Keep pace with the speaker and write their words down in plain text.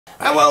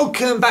And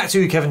welcome back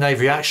to Kevin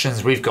Dave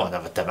Reactions. We've got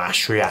another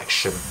Dimash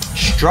reaction.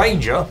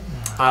 Stranger.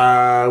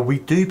 We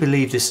do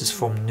believe this is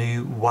from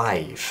New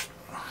Wave.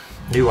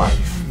 New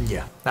Wave.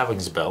 Yeah. That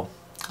rings a bell.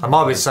 I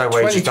might be the same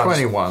way.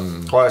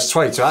 2021. Well, it's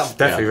 22. That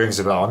definitely rings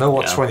a bell. I know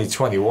what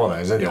 2021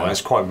 is anyway. Yeah. It's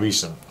quite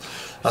recent.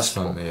 That's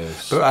cool.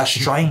 Is. But a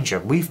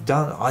Stranger, we've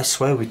done, I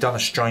swear we've done a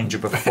Stranger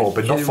before,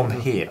 but not from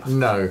here.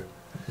 No.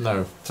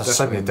 There's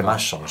so many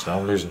Dimash songs now,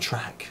 I'm losing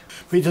track.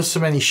 But he does so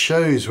many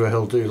shows where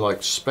he'll do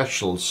like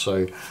specials,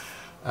 so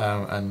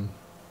and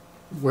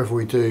whether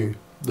we do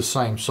the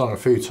same song a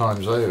few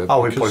times over.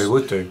 Oh, we probably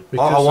would do.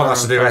 I want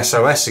us to do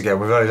SOS again.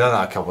 We've only done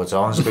that a couple of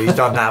times, but he's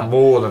done that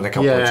more than a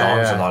couple of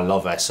times, and I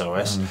love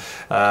SOS.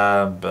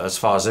 But as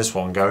far as this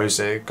one goes,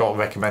 it got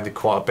recommended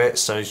quite a bit,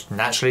 so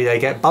naturally they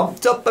get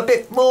bumped up a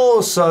bit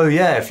more. So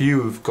yeah, if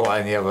you've got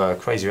any other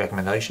crazy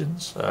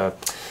recommendations,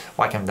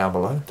 whack them down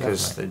below,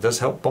 because it does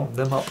help bump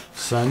them up.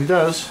 Certainly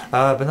does.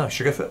 But no,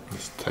 should go for it.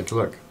 Let's take a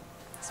look.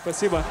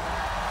 Спасибо.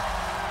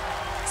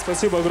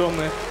 Спасибо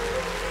огромное.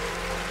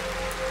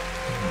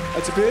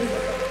 А теперь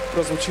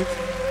прозвучит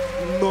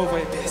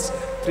новая песня.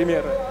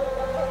 Примеры.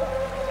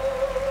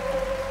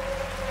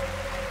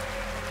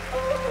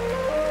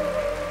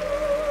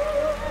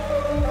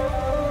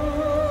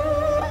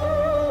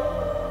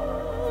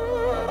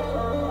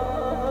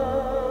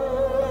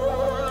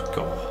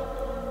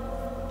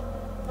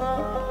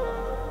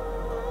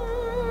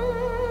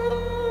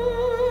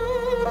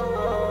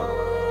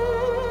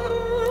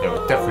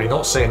 Definitely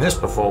not seen this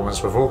performance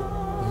before.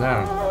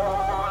 No.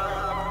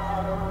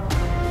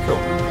 Cool.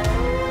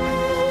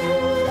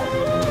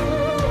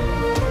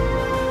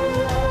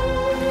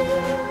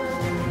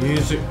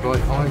 Music by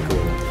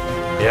Igor.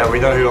 Yeah, we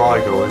know who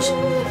Igor is.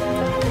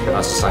 Yeah,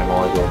 that's the same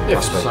Igor. If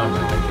it's the same, I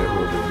think it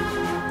will be.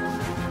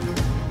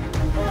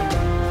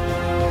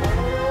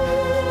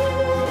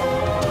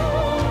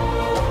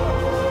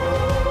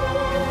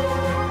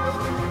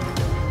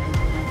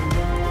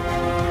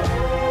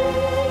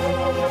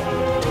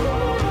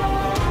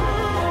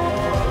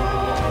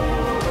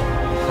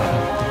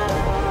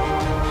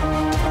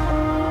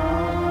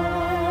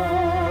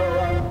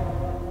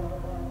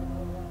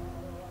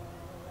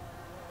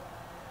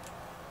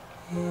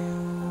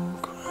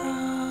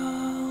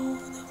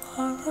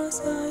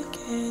 I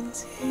can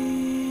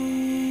see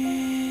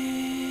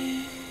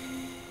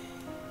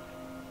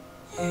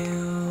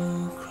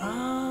you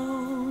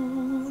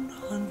crown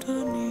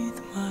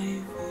underneath my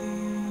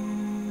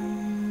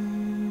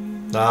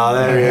feet. Ah,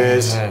 there he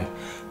is.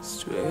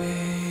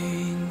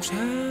 Stranger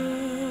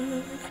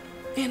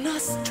in a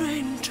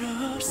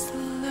stranger's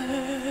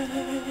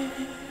land.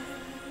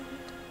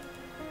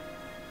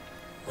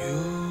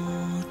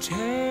 You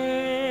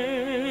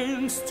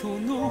chance to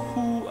know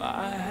who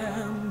I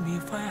am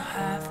if I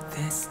have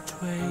the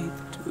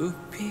strength to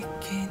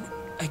begin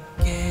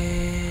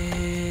again.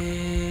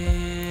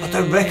 I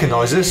don't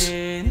recognise this.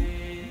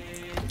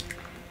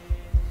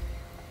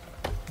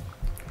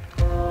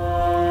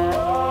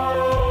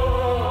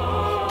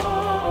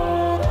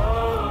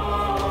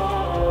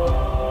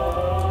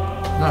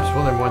 No, it's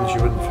one of them ones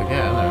you wouldn't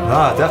forget, isn't it?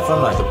 No,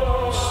 definitely.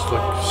 It's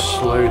like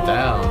slowed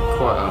down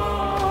quite a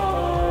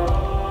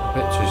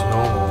bit to his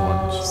normal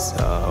ones.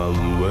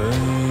 Somewhere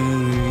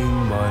in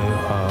my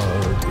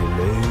heart, in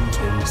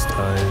ancient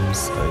times,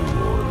 I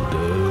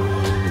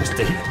wonder. It's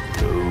deep.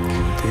 Through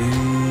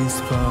these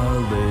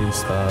valleys,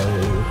 I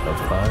have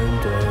found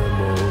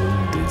them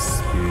on these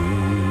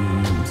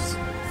hills.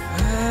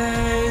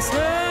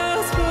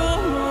 Faces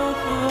from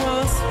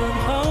us and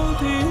how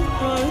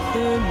deep are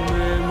the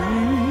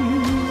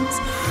memories.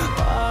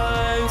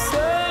 I've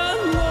said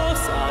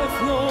lost, I've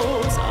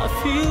lost, I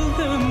feel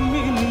them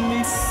in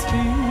me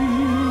sing.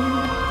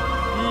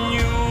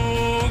 You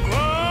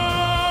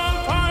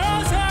grow far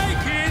as I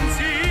can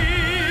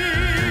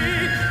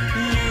see.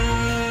 You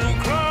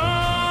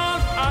grow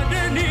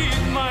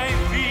underneath my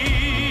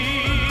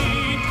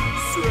feet.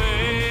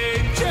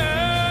 Stranger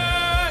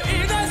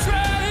in a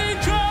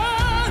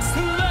stranger's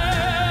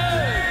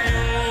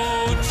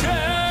land. You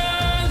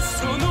chance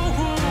to know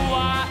who I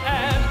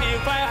am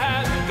if I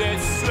had the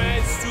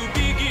strength to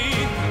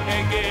begin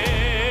again.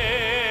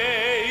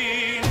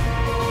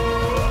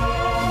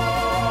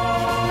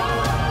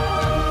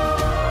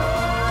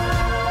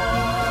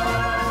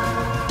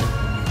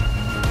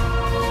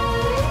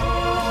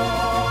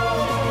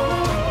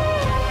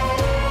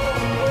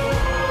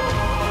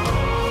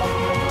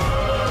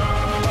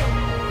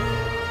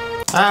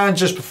 And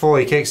just before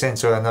he kicks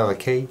into another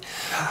key,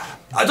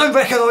 I don't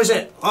recognise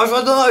it. I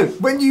don't know.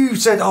 When you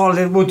said, "Oh,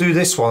 we'll do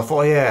this one," I thought,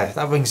 oh, "Yeah,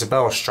 that rings a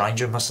bell. A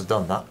Stranger must have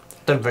done that."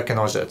 Don't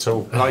recognise it at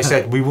all. Like I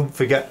said, we wouldn't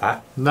forget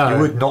that. No, you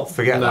would not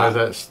forget that.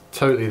 No, that's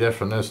totally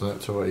different, isn't it,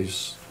 to what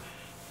he's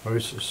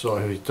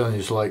sort of he's done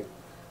his like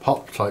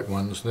pop type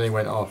ones, and then he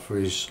went off for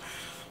his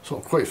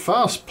sort of quite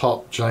fast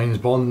pop James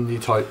Bondy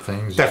type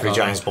things. Definitely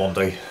James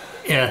Bondy.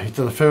 Yeah, he's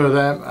done a few of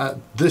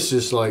them. This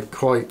is like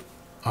quite,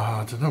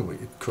 I don't know what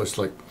you'd call it,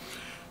 like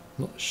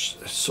not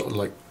sort of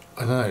like,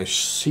 I don't know,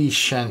 sea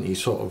shanty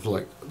sort of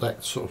like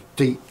that sort of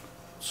deep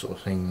sort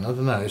of thing. I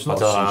don't know. It's I not.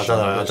 don't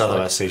know like,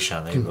 about sea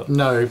shanty, but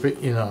no,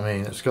 but you know what I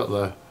mean. It's got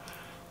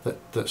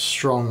that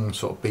strong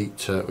sort of beat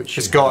to it, which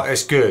it's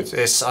good.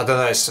 It's I don't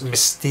know. It's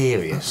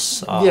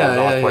mysterious. I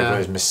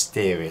it's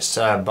mysterious.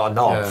 But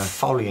no, I'm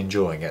thoroughly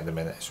enjoying it at the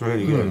minute. It's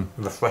really good,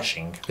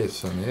 refreshing. It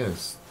certainly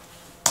is.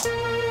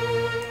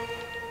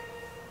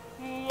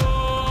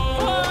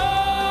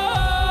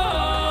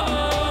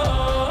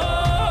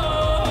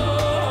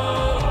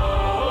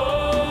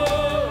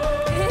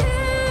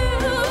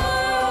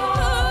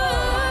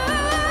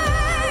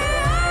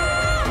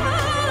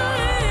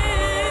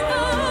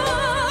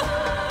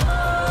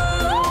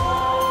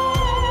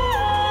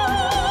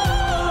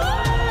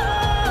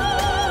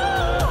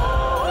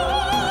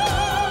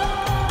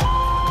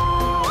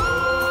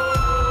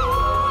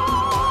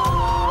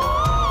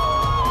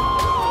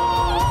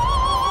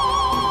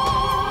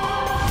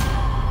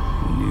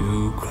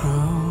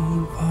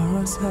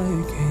 I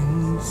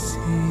can see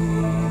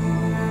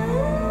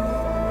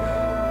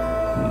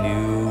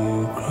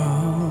new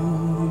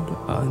ground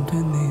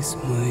underneath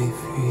my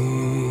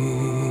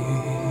feet.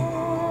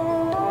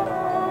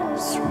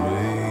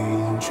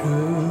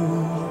 Stranger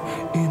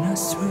in a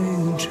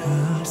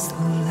stranger's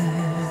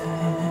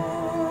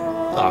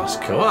land. That's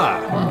cool.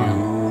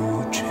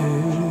 New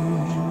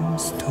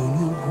chance to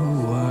know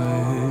who I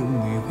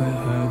am if I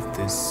have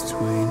this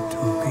strength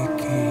to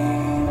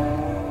begin.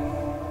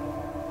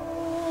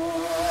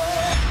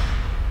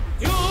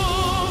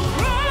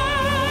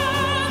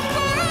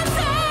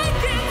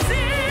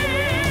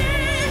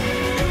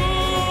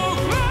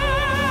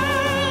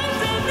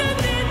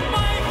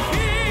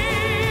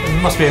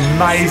 It must be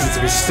amazing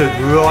to be stood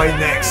right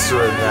next to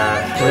him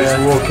there when he's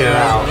walking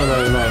out.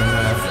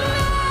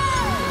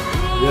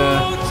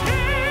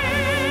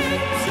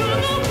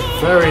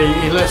 Very,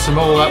 he lets them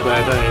all up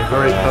there, doesn't he?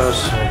 Very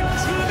personal.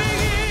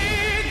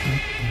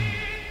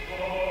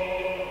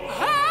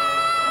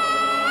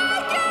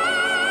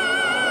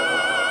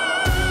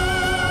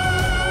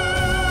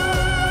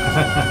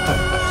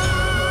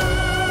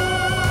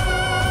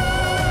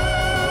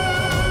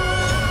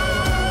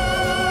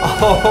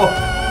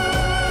 Oh.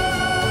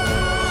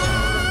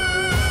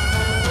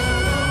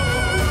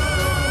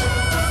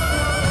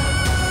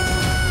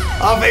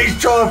 I think he's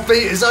trying to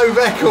beat his own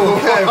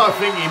record. I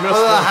think he must. I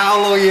don't know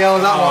how long he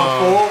held that one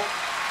for.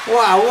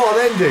 Wow, what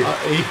an ending!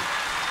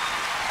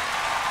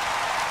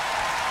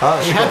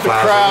 He had the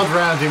crowd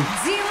round him,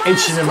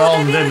 inching him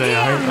on, didn't he?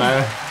 I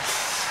think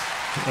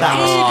that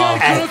was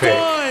epic.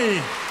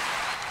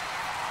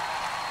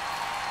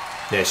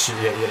 Yes,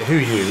 who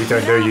you? We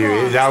don't know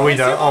you. Now we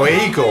know. Oh,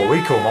 Igor.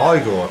 We call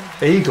him Igor.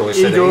 Igor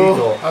instead of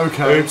Igor.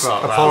 Okay. Oops.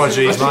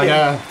 Apologies, mate.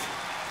 Yeah.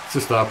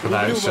 Just our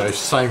pronunciation,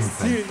 same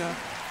thing.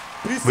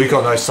 We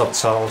got no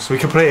subtitles. We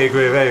completely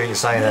agree with everything you're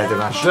saying there,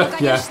 Dimash.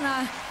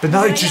 Yeah. But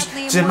no,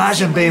 just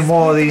imagine being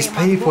one of these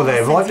people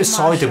there, right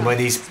beside him when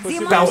he's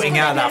belting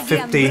out that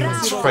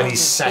 15-20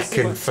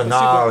 second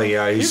finale.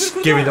 He's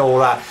giving it all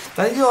that.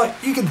 And you're like,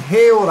 you can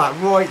hear all that,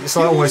 right? It's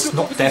like almost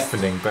not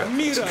deafening, but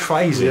it's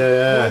crazy.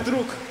 Yeah.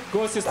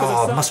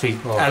 Oh, it must be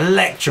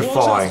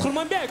electrifying.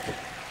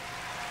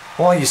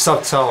 Why are your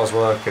subtitles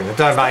working? It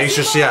don't matter. He's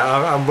just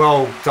and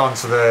well done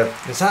to the.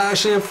 Is that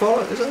actually a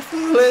violin? Is that a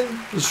violin?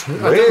 It's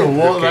weird. I don't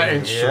know what that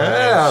instrument is.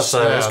 Yeah,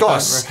 so it's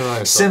got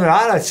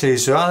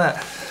similarities to it.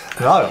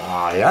 No,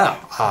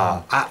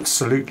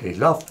 absolutely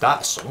loved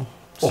that song.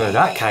 So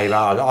that came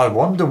out. I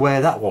wonder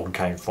where that one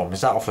came from. Is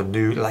that off a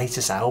new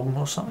latest album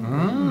or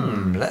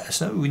something? Let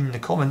us know in the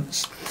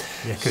comments.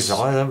 Because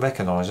I don't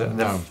recognise it.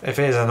 No. If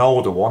it is an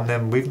older one,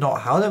 then we've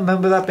not. I don't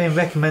remember that being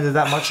recommended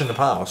that much in the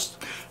past.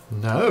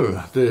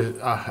 No,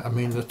 I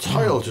mean the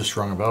title just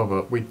rung a bell,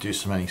 but we do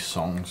so many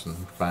songs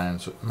and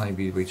bands that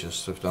maybe we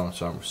just have done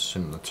something with a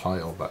similar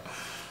title, but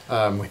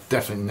we've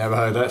definitely never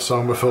heard that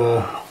song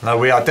before. No,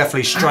 we are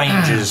definitely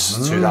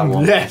strangers to that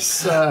one.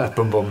 Yes,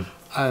 boom boom.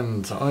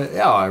 And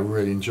I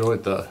really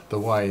enjoyed the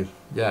way,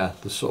 the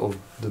sort of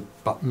the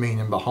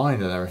meaning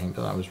behind it and everything.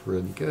 That was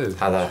really good.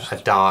 Had a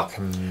dark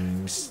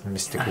and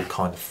mystical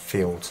kind of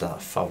feel to that. I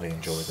thoroughly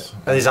enjoyed it.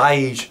 At his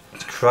age,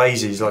 it's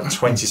crazy. He's like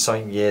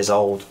 20-something years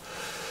old.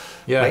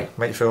 Yeah,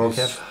 make you feel old,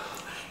 Kev?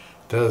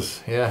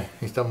 Does,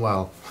 he's done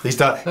well. He's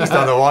done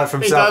all right for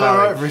himself. He's done all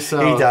right for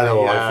himself. He's done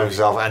all right for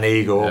himself. And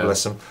Igor,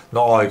 bless him.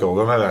 Not Igor,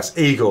 remember that's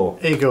Igor.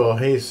 Igor,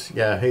 he's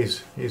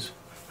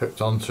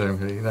hooked onto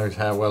him. He knows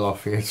how well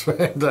off he is.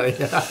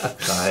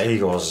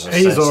 Igor's a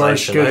he's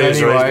always good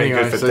anyway. He's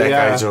been good for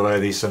decades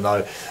already, so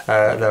no,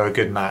 they're a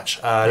good match.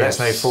 Let us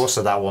know your thoughts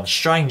of that one.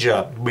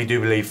 Stranger, we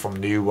do believe from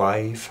New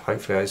Wave.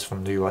 Hopefully it's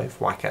from New Wave.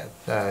 Whack it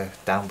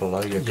down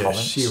below your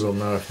comments. You will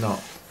know if not.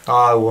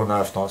 I will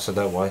know if not, so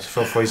don't worry.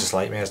 Feel free to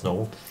slate me as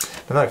normal.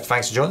 But no,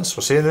 thanks for joining us.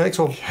 We'll see you in the next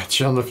one. Catch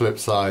you on the flip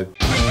side.